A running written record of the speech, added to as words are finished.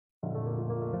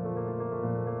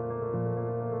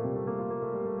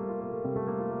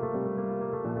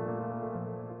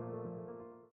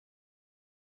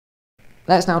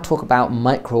Let's now talk about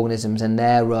microorganisms and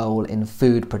their role in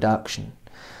food production.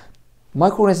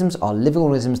 Microorganisms are living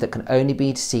organisms that can only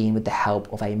be seen with the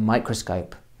help of a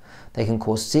microscope. They can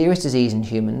cause serious disease in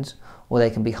humans, or they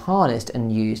can be harnessed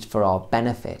and used for our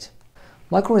benefit.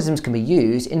 Microorganisms can be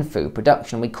used in food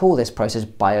production. We call this process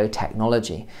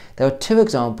biotechnology. There are two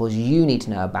examples you need to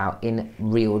know about in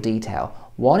real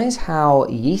detail. One is how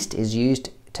yeast is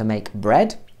used to make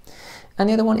bread, and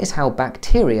the other one is how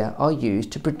bacteria are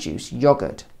used to produce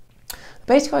yogurt. The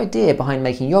basic idea behind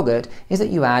making yogurt is that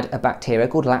you add a bacteria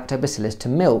called Lactobacillus to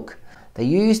milk. They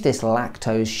use this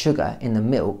lactose sugar in the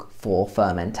milk for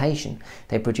fermentation.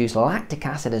 They produce lactic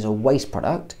acid as a waste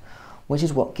product, which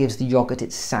is what gives the yogurt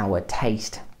its sour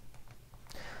taste.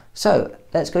 So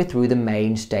let's go through the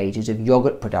main stages of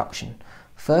yogurt production.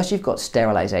 First, you've got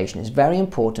sterilization. It's very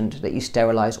important that you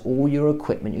sterilize all your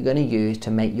equipment you're going to use to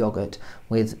make yogurt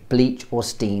with bleach or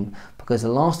steam, because the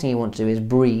last thing you want to do is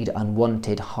breed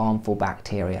unwanted harmful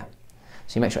bacteria.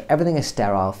 So you make sure everything is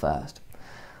sterile first.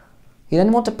 You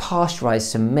then want to pasteurize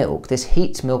some milk. This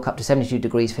heats milk up to 72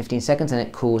 degrees 15 seconds and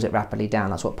it cools it rapidly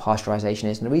down. That's what pasteurization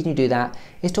is. And the reason you do that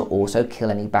is to also kill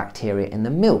any bacteria in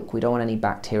the milk. We don't want any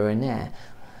bacteria in there.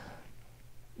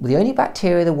 The only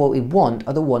bacteria that what we want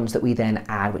are the ones that we then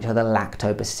add, which are the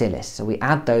lactobacillus. So we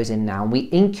add those in now and we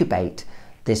incubate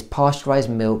this pasteurized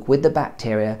milk with the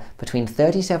bacteria between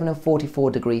 37 and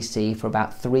 44 degrees C for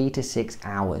about 3 to 6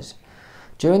 hours.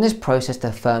 During this process,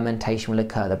 the fermentation will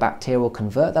occur. The bacteria will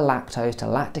convert the lactose to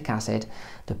lactic acid.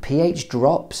 The pH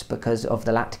drops because of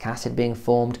the lactic acid being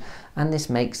formed, and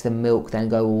this makes the milk then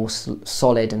go all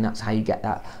solid, and that's how you get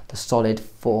the solid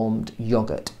formed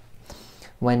yogurt.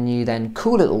 When you then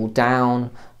cool it all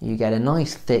down, you get a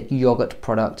nice thick yogurt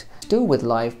product, still with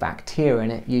live bacteria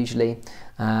in it usually,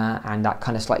 and that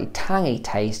kind of slightly tangy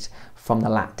taste from the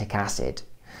lactic acid.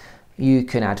 You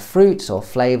can add fruits or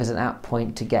flavors at that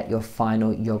point to get your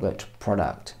final yogurt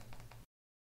product.